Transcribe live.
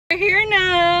We're here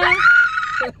now.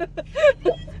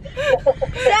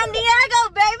 San Diego,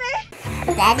 baby.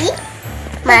 Daddy,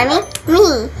 mommy,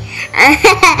 me.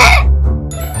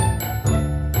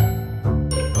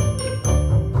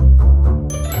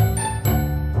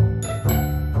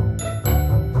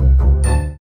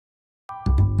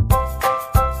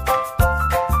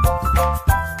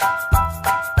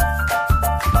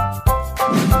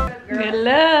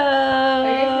 Hello!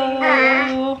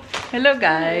 Hello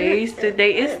guys!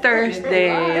 Today is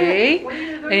Thursday.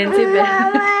 Ayan si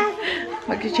Belle.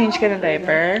 Mag-change ka ng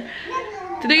diaper.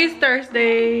 Today is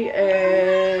Thursday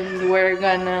and we're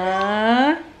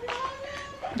gonna...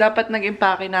 Dapat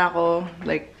nag-impake na ako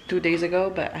like 2 days ago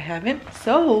but I haven't.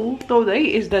 So, today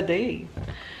is the day.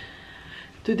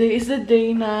 Today is the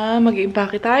day na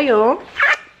mag-impake tayo.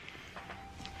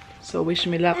 So, wish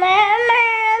me luck.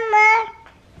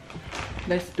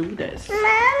 Let's do this.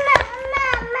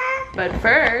 But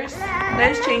first,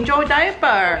 let's change your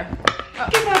diaper.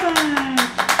 Okay, bye-bye.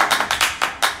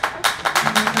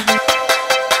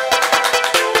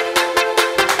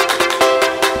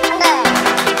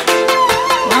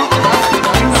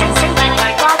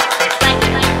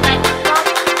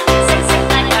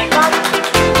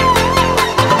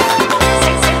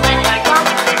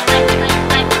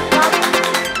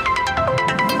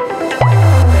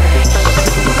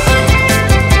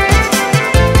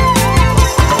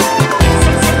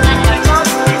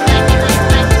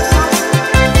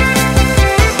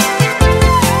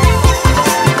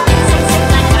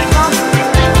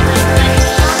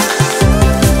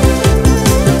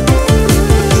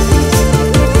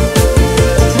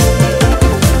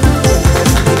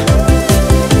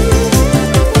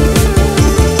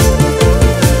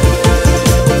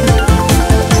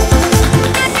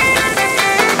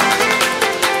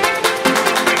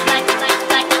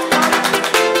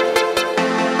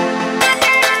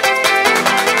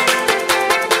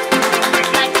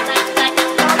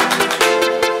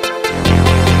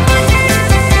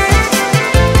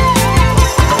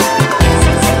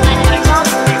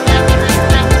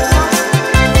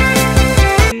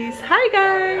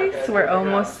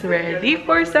 Ready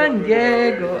for San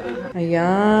Diego.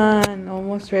 Ayan,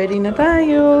 almost ready na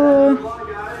tayo.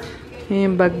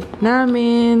 Yung bag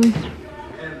namin.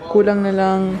 Kulang na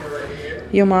lang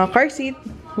yung mga car seat.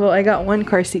 Well, I got one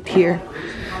car seat here.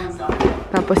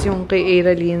 Tapos yung kay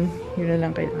Aaralyn, yun na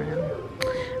lang kailangan.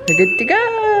 We're good to go!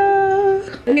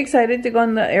 Are you excited to go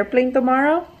on the airplane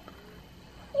tomorrow?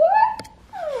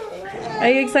 Are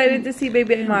you excited to see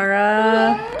baby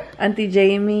Amara? Auntie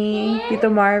Jamie, Tito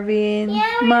Marvin,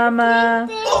 Mama,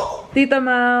 Tito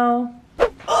Mau,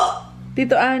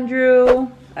 Tito Andrew,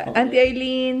 Auntie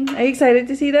Eileen. Are you excited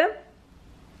to see them?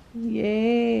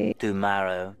 Yay!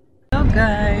 Tomorrow. Hello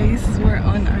guys, we're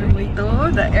on our way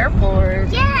to the airport.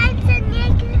 Yeah, it's San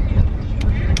Diego.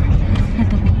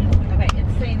 Okay, it's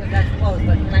saying that that's closed,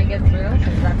 but can I get through?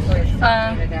 Because that's where it's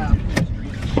telling me to go.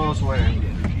 Close where?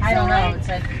 I don't know. It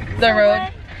said The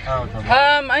road. Oh,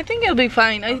 I think it'll be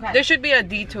fine. Okay. There should be a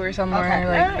detour somewhere. Okay.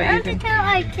 Like, I have to tell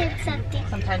our kids something.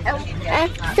 sometimes.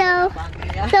 So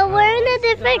we're in a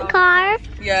different car.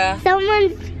 Yeah.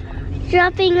 Someone's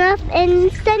dropping off in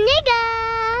San Diego.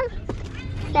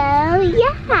 So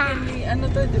yeah. Ano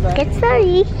to, diba? Get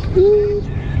sorry.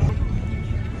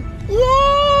 Yay!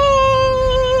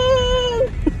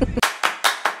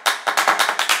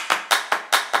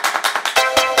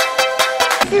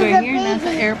 We're here na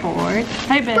sa airport.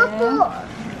 Hi, Ben.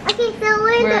 Okay, so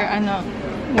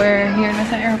We're here na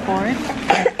sa airport.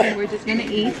 We're just gonna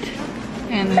eat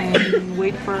and then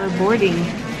wait for boarding.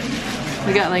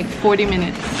 We got like 40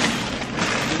 minutes.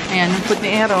 Ayan, put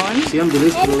ni Aaron. See, I'm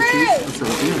delicious grilled cheese.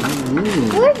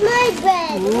 where's my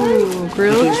bread? Ooh,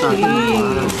 grilled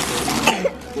cheese.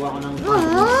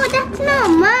 Oh, that's not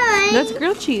mine. That's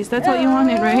grilled cheese. That's what you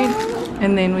wanted, right?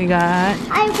 And then we got...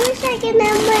 I wish I could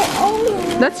have my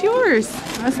own. That's yours.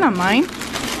 That's not mine.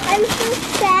 I'm so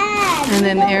sad. And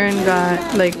then Aaron got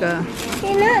like a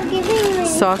You're not giving me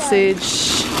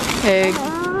sausage, egg,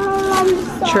 I'm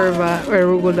sorry. churva,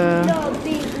 arugula. Don't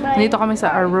beat my Dito kami sa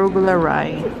arugula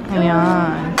rye.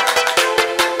 Ayan.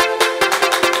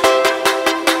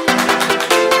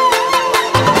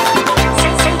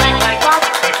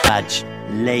 Much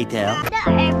later.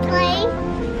 the airplane.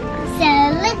 So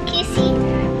look, you see,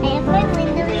 I have my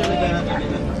window here.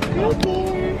 Right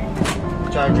there.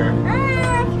 Charger.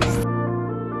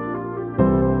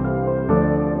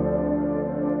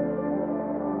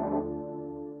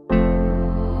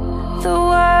 The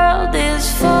world is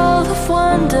full of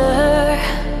wonder,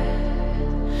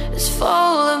 it's full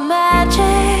of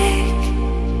magic,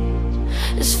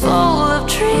 it's full of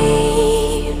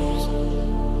dreams.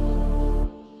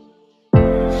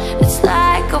 It's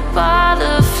like a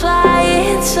butterfly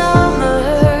in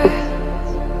summer.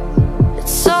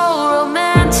 It's so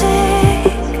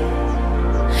romantic.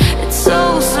 It's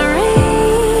so serene.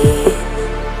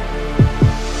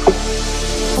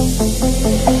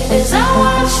 As I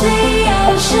watch the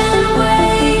ocean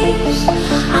waves,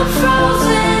 I'm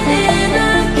frozen in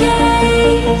a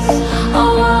gaze.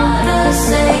 Oh, what a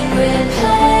sacred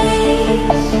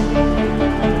place.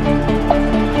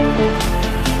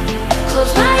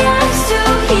 Close my eyes to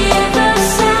hear the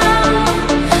sound.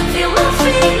 Feel my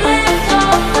feet lift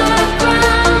off the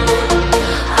ground.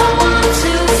 I want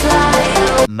to fly.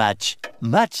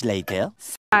 Much later.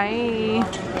 Hi.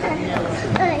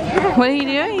 What are you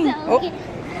doing? Oh.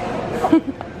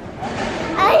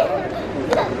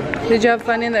 Did you have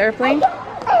fun in the airplane?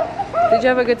 Did you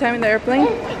have a good time in the airplane?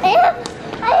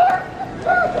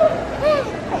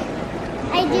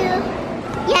 I do.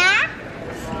 Yeah?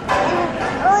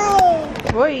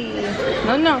 Oi.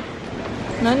 No.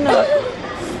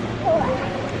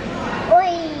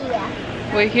 Oi.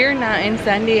 We're here now in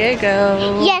San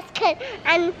Diego. Yes, cause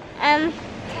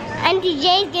Auntie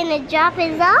Jay's gonna drop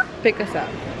us off. Pick us up.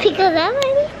 Pick us up,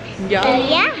 maybe? Yeah.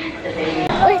 Yeah.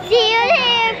 We'll see you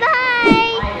there.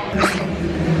 Bye.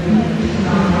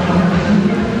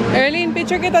 Aaralyn,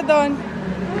 picture kita doon.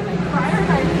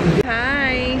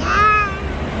 Hi.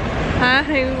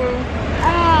 Hi.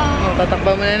 Oh,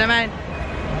 tatakbo mo na naman.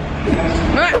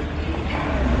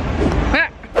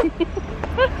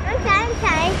 I'm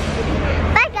sorry.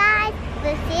 Bye, guys.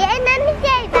 We'll see you another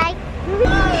day. Bye.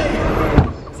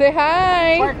 Say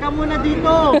hi. Park ka muna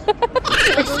dito.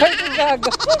 Excited gago.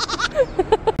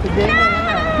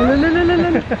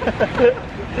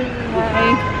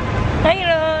 Hi. Hi,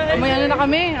 Ron. May ano na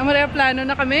kami. May aeroplano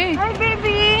na kami. Hi,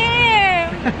 baby.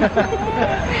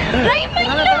 Hi, my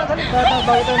love.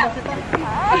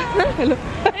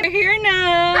 We're here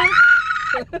now.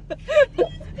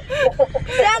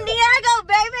 San Diego,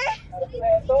 baby.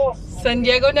 San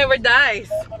Diego never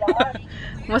dies.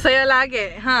 Masaya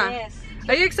lagi, huh? Yes.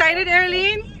 Are you excited,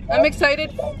 Aaralyn? I'm excited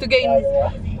to gain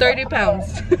 30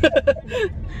 pounds.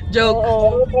 Joke.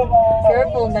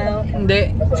 Careful now. Hindi.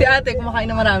 Si ate,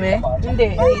 kumakain na marami?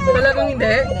 Hindi. Talagang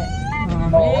hindi?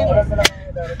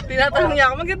 Tinatanong niya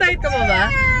ako, mag-diet ka mo ba?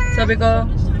 Sabi ko,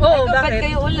 oo, bakit?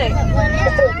 kayo uli?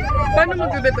 Paano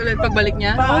mag-diet ulit pagbalik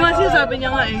niya? Oo nga siya, sabi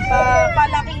niya nga eh.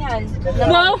 Palakihan.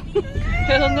 Wow!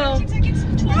 Hell no.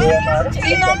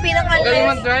 Sino ang pinaka-less? Galing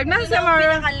mag-drive na sa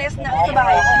Mara. Pinaka-less na sa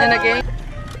bahay? Nanagay?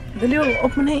 Dali,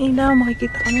 off mo na yung ilaw.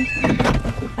 Makikita kami.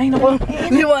 Ay, naku.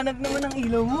 Liwanag naman ang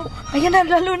ilaw mo. Ayan na,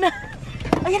 lalo na.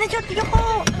 Ayan na dyan, tignan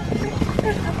ko.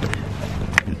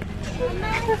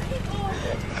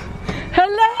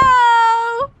 Hello!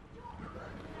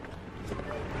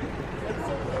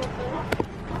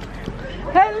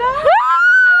 Hello!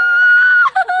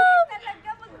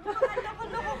 Talaga,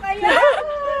 magpakaloko-loko kayo.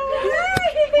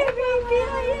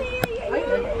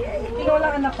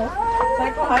 Kinulaan ako.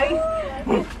 Sabi ko, hi.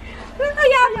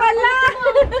 Kaya pala.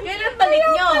 Kailan balik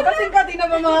nyo? Kasi kati na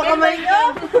ba mga kamay nyo?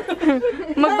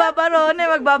 Magbabarone.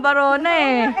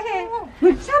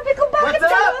 Sabi ko, bakit sa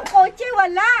mga kotse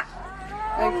wala?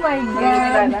 Oh my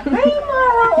God. Ay,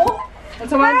 Mara, oh. At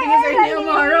sa mga tingin sa inyo,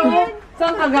 Mara,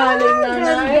 saan ka galing,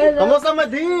 nanay? Kamusta,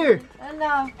 Madir?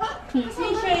 Ano? Si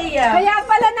Shea. Kaya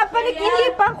pala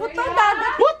napanikilipan ko to.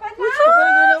 Dadating pa na.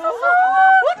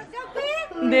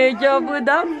 Deja vu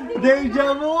daw.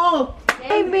 Deja vu!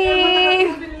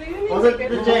 Baby! Kamusta,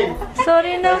 Tito Jane?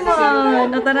 Sorry naman.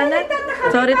 Natara na.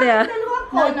 Sorry, Tia.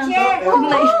 Kotse.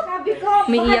 Sabi ko,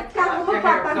 Umiiyak. bakit ka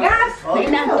mapapagas?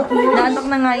 Naantok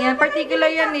na nga yan. Particular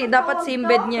yan eh. Dapat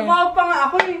simbed niya. Tumawag pa nga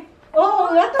ako eh.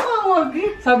 Oo, nga tumawag eh.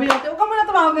 Sabi natin, huwag ka muna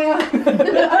tumawag ngayon.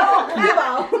 Di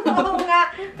ba? Oo nga.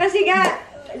 Kasi nga,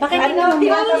 Bakit ano,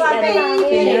 tinatawag ka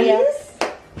namin.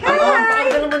 Ang tagal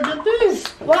ka naman dyan, Tis.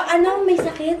 May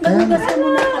sakit? Magugas ka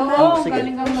muna ka ba? Oo,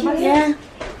 galing kang labas. Yeah.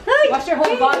 Wash your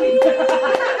whole body.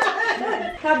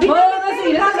 Sabi Wala na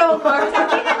kasi yun so far.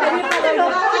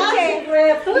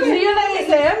 Hindi yun ang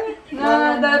isip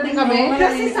na dating kami.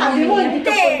 Kasi sabi mo,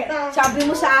 hindi. Sabi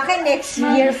mo sa akin, next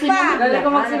year pa. Galing ko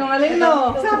magsinungaling,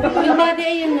 no? Yung daddy,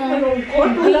 ayun na.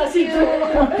 Wala si Joe.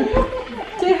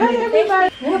 Say hi, everybody.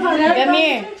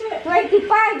 Kami.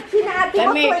 25. Sinati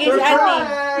mo 25. Kiss Auntie.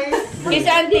 Kiss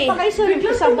Auntie. Pa kayo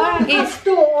surprise sa ba? Kiss.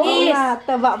 Kiss.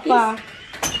 Taba pa.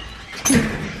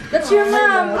 That's your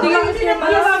mom. Tingnan mo siya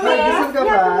Gising ka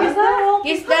ba?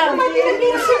 Kiss daw.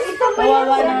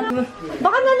 Kawawa na.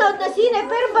 Baka nanood na sine,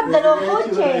 pero ba't dalawang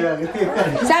kotse?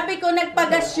 Sabi ko,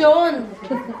 nagpagasyon.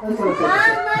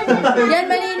 Yan,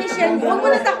 malinis yan. Huwag mo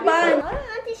natakban.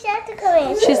 have to come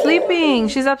in. She's sleeping.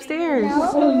 She's upstairs.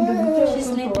 She's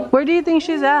sleeping. Where do you think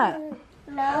she's at?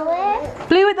 Nowhere.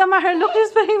 Play with Amar. Look,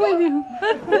 she's playing with you.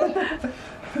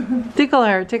 Tickle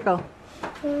her. Tickle.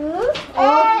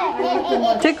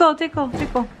 Tickle, tickle,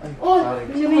 tickle.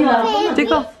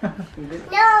 Tickle.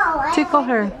 No. Tickle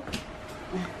her.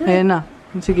 Ayan na.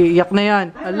 Sige, iyak na yan.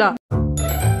 Ala.